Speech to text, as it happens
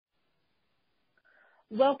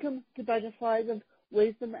Welcome to Butterflies of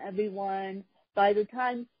Wisdom, everyone. By the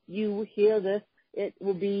time you hear this, it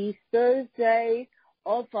will be Thursday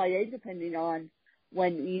or Friday, depending on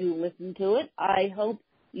when you listen to it. I hope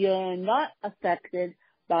you're not affected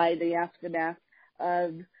by the aftermath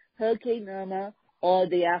of Hurricane Irma or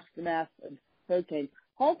the aftermath of Hurricane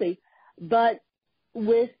Harvey. But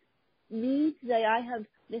with me today, I have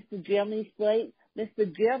Mr. Jeremy Slate.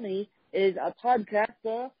 Mr. Jeremy is a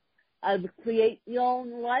podcaster of Create Your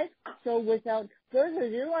Own Life. So without further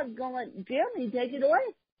ado, I'm going to let Jeremy take it away.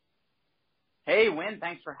 Hey, Wynn,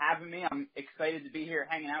 thanks for having me. I'm excited to be here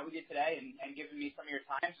hanging out with you today and giving me some of your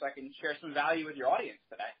time so I can share some value with your audience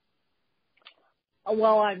today.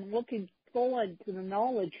 Well, I'm looking forward to the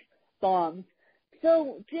knowledge bombs.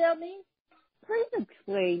 So, Jeremy, please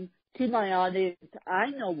explain to my audience. I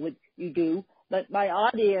know what you do, but my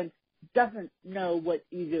audience doesn't know what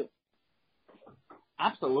you do.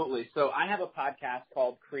 Absolutely. So I have a podcast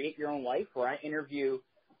called Create Your Own Life where I interview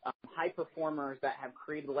high performers that have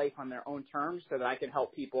created life on their own terms so that I can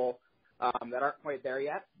help people that aren't quite there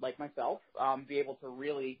yet, like myself, be able to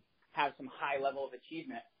really have some high level of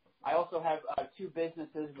achievement. I also have two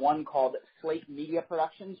businesses, one called Slate Media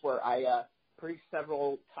Productions, where I produce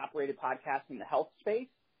several top-rated podcasts in the health space,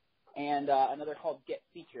 and another called Get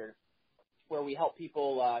Featured, where we help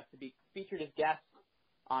people to be featured as guests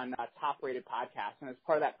on top-rated podcasts. And as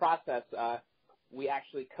part of that process, we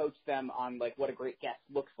actually coach them on like what a great guest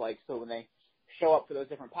looks like. So when they show up for those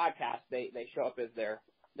different podcasts, they show up as their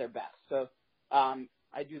best. So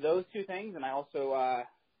I do those two things, and I also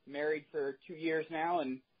married for 2 years now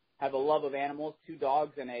and have a love of animals, 2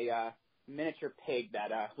 dogs and a miniature pig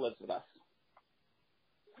that lives with us.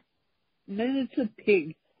 Miniature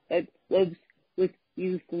pig that lives with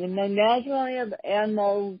you. So the menagerie of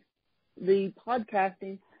animals, the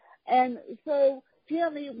podcasting. And so,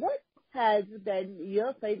 Jeremy, what has been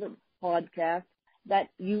your favorite podcast that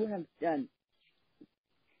you have done?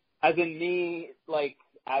 As in me, like,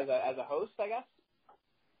 as a host, I guess?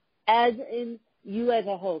 As in you as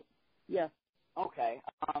a host, yes. Okay.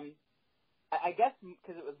 I guess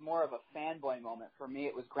because it was more of a fanboy moment. For me,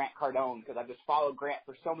 it was Grant Cardone, because I've just followed Grant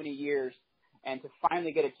for so many years, and to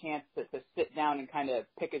finally get a chance to sit down and kind of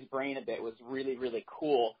pick his brain a bit was really, really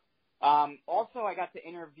cool. Also, I got to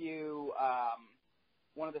interview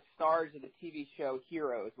one of the stars of the TV show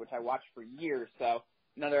Heroes, which I watched for years. So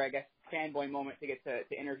another, I guess, fanboy moment to get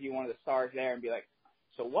to interview one of the stars there and be like,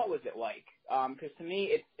 so what was it like? Because to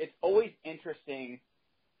me, it's always interesting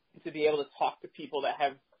to be able to talk to people that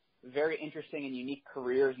have very interesting and unique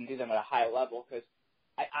careers and do them at a high level, because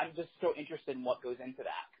I'm just so interested in what goes into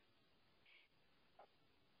that.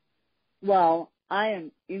 Well, I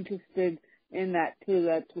am interested in that too.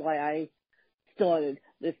 That's why I started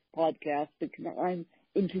this podcast, because I'm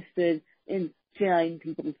interested in sharing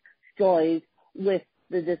people's stories with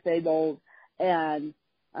the disabled, and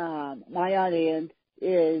my audience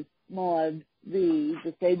is more of the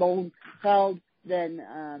disabled crowd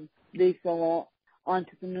than the solo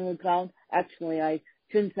entrepreneur crowd. Actually, I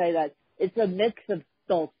shouldn't say that. It's a mix of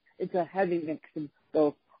both. It's a heavy mix of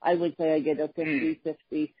both. I would say I get a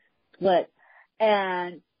 50-50 split.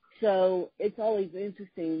 And so it's always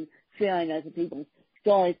interesting sharing other people's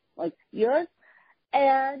stories like yours.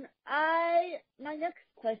 And my next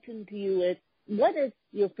question to you is, what is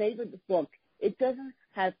your favorite book? It doesn't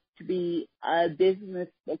have to be a business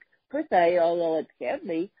book per se, although it can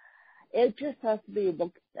be. It just has to be a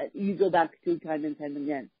book that you go back to time and time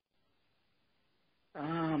again.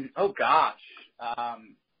 Oh gosh.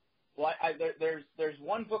 Well, there's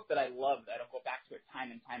one book that I love that I'll go back to it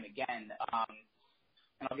time and time again.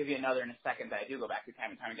 And I'll give you another in a second that I do go back to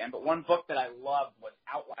time and time again. But one book that I loved was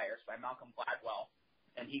Outliers by Malcolm Gladwell.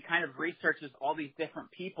 And he kind of researches all these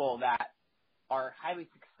different people that are highly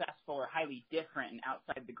successful or highly different and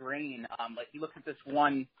outside the grain. Like he looks at this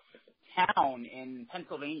one town in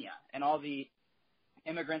Pennsylvania, and all the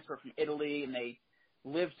immigrants were from Italy, and they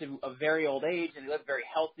lived to a very old age, and they lived very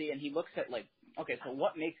healthy. And he looks at, like, okay, so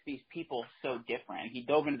what makes these people so different? And he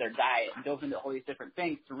dove into their diet and dove into all these different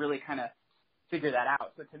things to really kind of figure that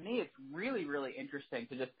out. So to me, it's really, really interesting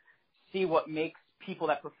to just see what makes people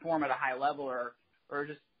that perform at a high level or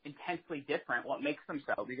just intensely different, what makes them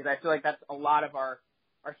so. Because I feel like that's a lot of our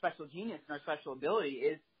special genius and our special ability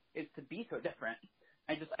is to be so different.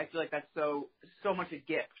 I feel like that's so much a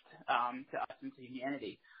gift to us and to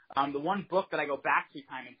humanity. The one book that I go back to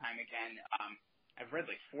time and time again, I've read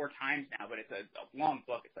like 4 times now, but it's a long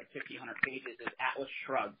book. It's like 1,500 pages. Is Atlas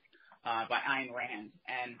Shrugged by Ayn Rand,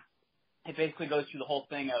 and it basically goes through the whole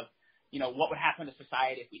thing of, what would happen to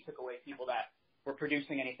society if we took away people that were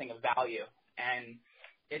producing anything of value. And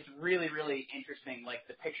it's really, really interesting, like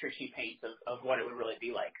the picture she paints of what it would really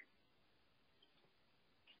be like.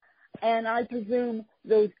 And I presume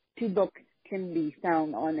those 2 books can be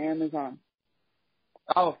found on Amazon.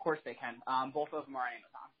 Oh, of course they can. Both of them are on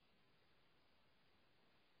Amazon.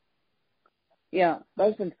 Yeah,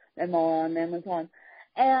 both of them are on Amazon.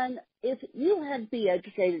 And if you had to be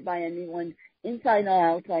educated by anyone inside or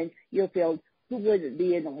outside your field, who would it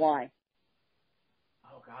be and why?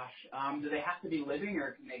 Oh, gosh. Do they have to be living,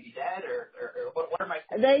 or can they be dead, or what are my...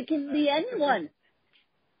 They can be anyone.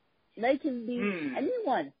 They can be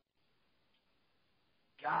anyone.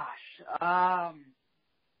 Gosh. I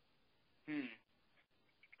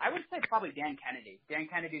would say probably Dan Kennedy. Dan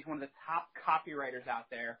Kennedy is one of the top copywriters out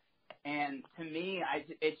there. And to me,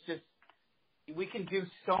 it's just, we can do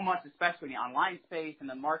so much, especially in the online space and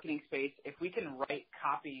the marketing space, if we can write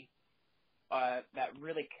copy that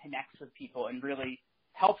really connects with people and really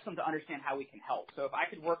helps them to understand how we can help. So if I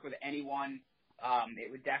could work with anyone, it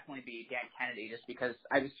would definitely be Dan Kennedy, just because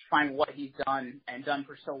I just find what he's done and done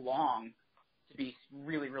for so long to be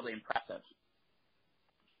really, really impressive.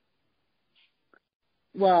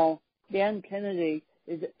 Well, Dan Kennedy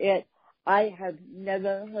is it. I have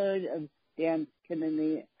never heard of Dan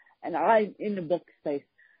Kennedy, and I'm in the book space.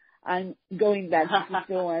 I'm going back to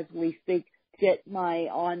school as we speak to get my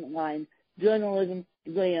online journalism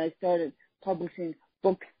degree. I started publishing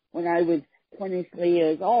books when I was 23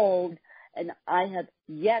 years old, and I have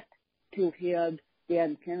yet to hear of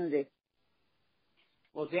Dan Kennedy.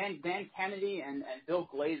 Well, Dan Kennedy and Bill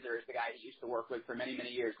Glazer is the guy he used to work with for many,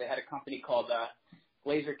 many years. They had a company called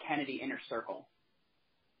Glazer Kennedy Inner Circle.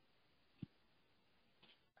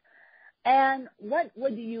 And what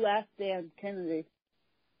would you ask Dan Kennedy?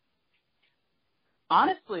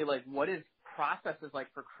 Honestly, like, what his process is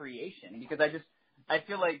like for creation, because I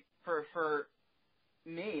feel like for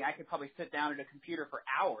me, I could probably sit down at a computer for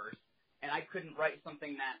hours and I couldn't write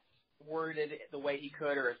something that's worded the way he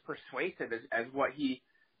could or as persuasive as what he,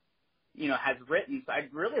 has written. So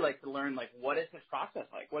I'd really like to learn, like, what is his process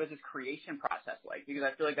like? What is his creation process like? Because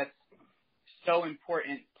I feel like that's so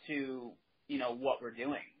important to, what we're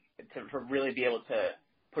doing to really be able to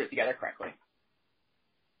put it together correctly.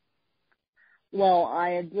 Well, I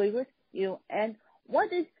agree with you. And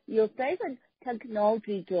what is your favorite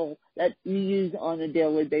technology tool that you use on a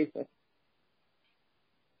daily basis?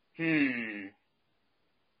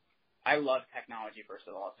 I love technology, first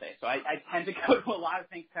of all, I'll say. So I tend to go to a lot of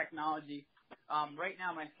things technology. Right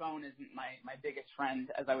now, my phone isn't my biggest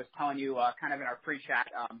friend. As I was telling you kind of in our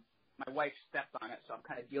pre-chat, my wife stepped on it, so I'm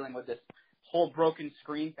kind of dealing with this whole broken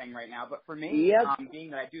screen thing right now. But for me, being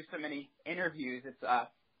that I do so many interviews, it's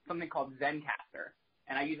something called Zencaster,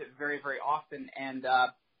 and I use it very, very often. And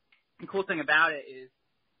the cool thing about it is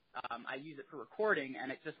I use it for recording,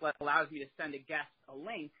 and it just allows me to send a guest a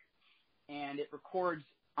link, and it records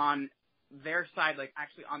on their side, like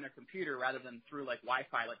actually on their computer, rather than through like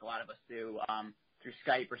Wi-Fi, like a lot of us do through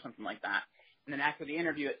Skype or something like that. And then after the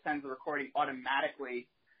interview, it sends the recording automatically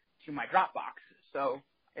to my Dropbox. So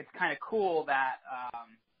it's kind of cool that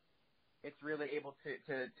it's really able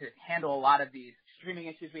to handle a lot of these streaming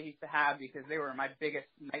issues we used to have, because they were my biggest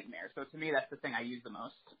nightmare. So to me, that's the thing I use the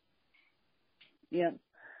most. Yeah.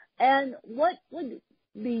 And what would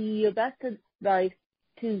be your best advice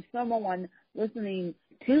to someone listening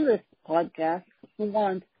to this podcast who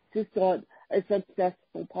wants to start a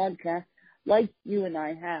successful podcast like you and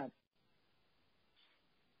I have?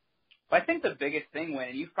 Well, I think the biggest thing, Wynn,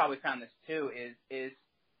 and you've probably found this too, is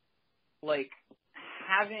like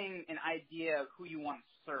having an idea of who you want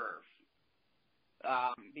to serve.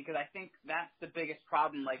 Because I think that's the biggest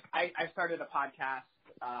problem. Like I started a podcast,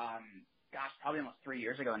 probably almost 3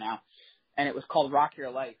 years ago now, and it was called Rock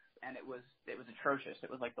Your Life, and it was atrocious.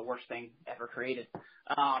 It was like the worst thing ever created.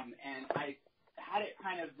 And I had it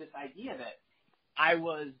kind of this idea that I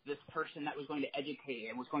was this person that was going to educate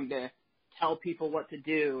and was going to tell people what to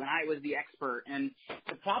do, and I was the expert. And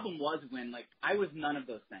the problem was when, like, I was none of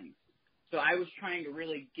those things. So I was trying to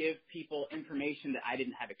really give people information that I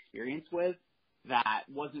didn't have experience with, that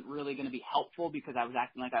wasn't really going to be helpful because I was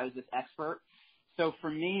acting like I was this expert. So for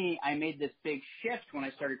me, I made this big shift when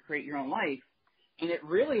I started Create Your Own Life, and it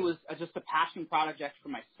really was just a passion project for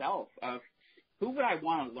myself of who would I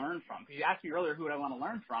want to learn from? Because you asked me earlier, who would I want to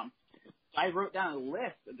learn from? So I wrote down a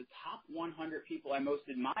list of the top 100 people I most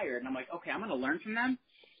admired, and I'm like, okay, I'm going to learn from them,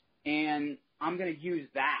 and I'm going to use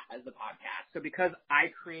that as the podcast. So because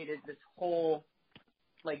I created this whole,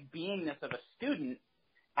 like, beingness of a student,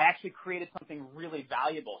 I actually created something really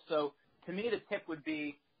valuable. So to me, the tip would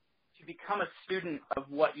be to become a student of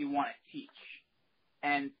what you want to teach.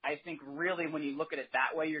 And I think really when you look at it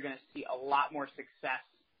that way, you're going to see a lot more success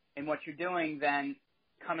in what you're doing than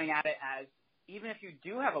coming at it as, even if you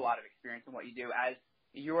do have a lot of experience in what you do, as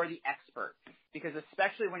you're the expert. Because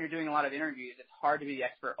especially when you're doing a lot of interviews, it's hard to be the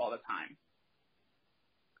expert all the time.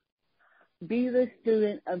 Be the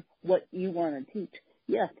student of what you want to teach.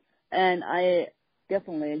 Yes, and I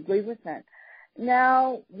definitely agree with that.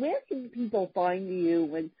 Now, where can people find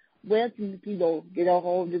you, and where can people get a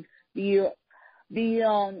hold of you, be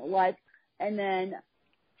on live, and then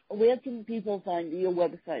where can people find your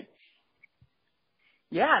website?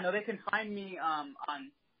 Yeah, no, they can find me on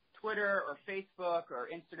Twitter or Facebook or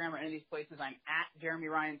Instagram or any of these places. I'm at Jeremy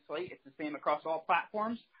Ryan Slate. It's the same across all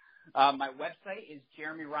platforms. My website is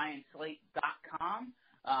jeremyryanslate.com.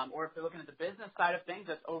 Or if they're looking at the business side of things,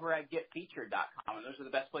 that's over at getfeatured.com. And those are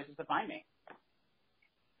the best places to find me.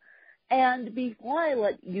 And before I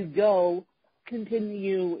let you go,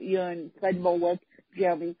 continue your incredible work,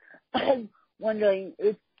 Jeremy, I'm wondering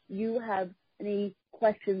if you have any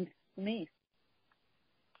questions for me.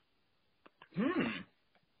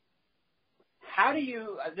 How do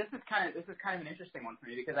you? This is kind of an interesting one for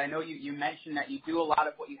me, because I know you mentioned that you do a lot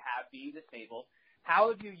of what you have being disabled. How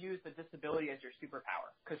have you used the disability as your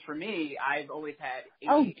superpower? Because for me, I've always had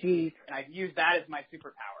ADHD, and I've used that as my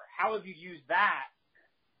superpower. How have you used that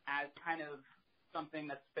as kind of something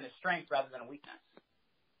that's been a strength rather than a weakness?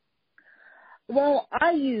 Well,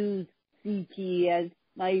 I use CP as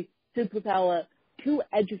my superpower to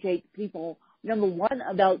educate people, number one,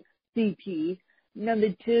 about CP, number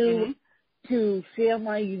two, to share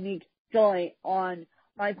my unique story on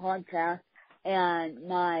my podcast and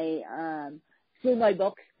through my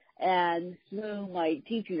books and through my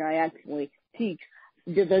teaching. I actually teach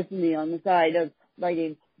diversity on the side of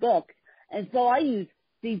writing books. And so I use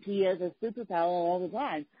CP as a superpower all the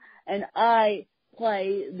time. And I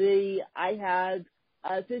have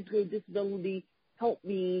a physical disability help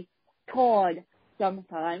me code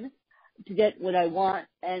sometimes to get what I want.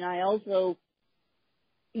 And I also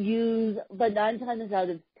but 9 times out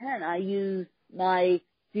of 10, I use my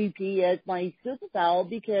CP as my superpower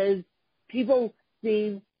because people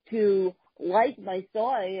seem to like my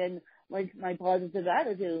story and like my positive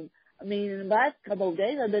attitude. I mean, in the last couple of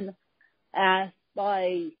days, I've been asked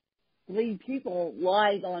by 3 people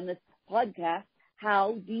live on this podcast,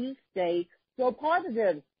 how do you stay so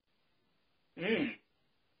positive?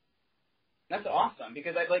 That's awesome,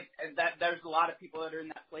 because I like that. There's a lot of people that are in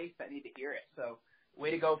that place that need to hear it. So,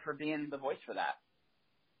 way to go for being the voice for that.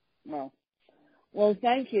 Well,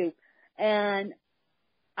 thank you. And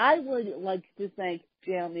I would like to thank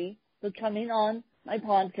Jeremy for coming on my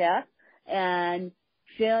podcast and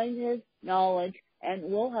sharing his knowledge, and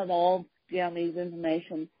we'll have all of Jeremy's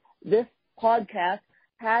information. This podcast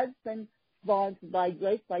has been sponsored by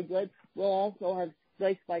Grace by Grit. We'll also have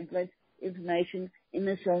Grace by Grit information in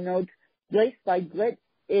the show notes. Grace by Grit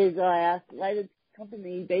is an athletic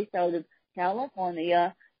company based out of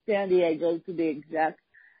California, San Diego to be exact.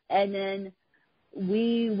 And then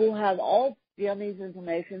we will have all Jeremy's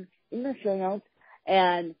information in the show notes.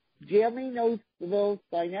 And Jeremy knows the rules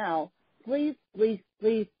by now. Please, please,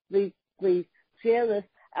 please, please, please share this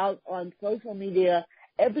out on social media.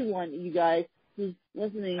 Everyone, you guys, who's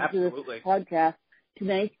listening to this podcast, to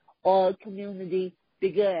make our community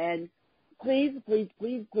bigger. And please, please,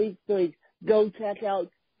 please, please, please go check out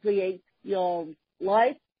Create Your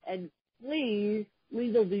Life, and please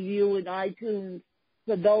leave a review in iTunes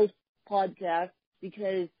for those podcasts,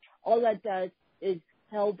 because all that does is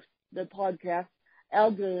help the podcast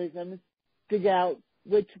algorithms figure out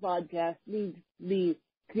which podcast needs to be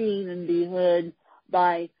seen and be heard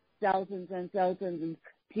by thousands and thousands of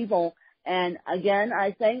people. And again,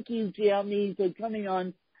 I thank you, Jeremy, for coming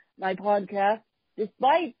on my podcast,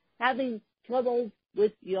 despite having troubles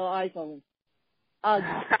with your iPhone. That's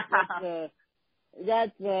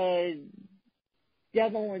the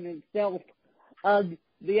devil in itself.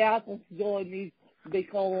 The Apple Store needs to be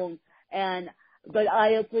closed. But I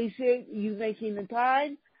appreciate you making the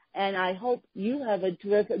time, and I hope you have a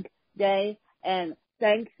terrific day. And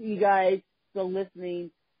thanks, you guys, for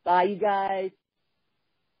listening. Bye, you guys.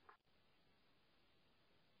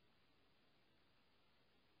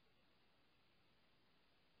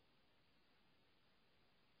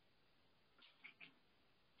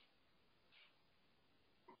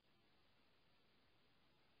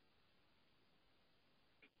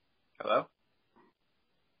 Hello?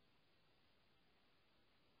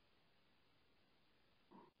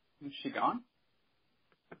 Is she gone?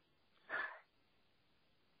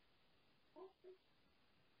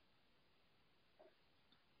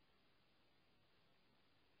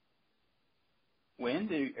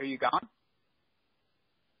 Wind, are you gone?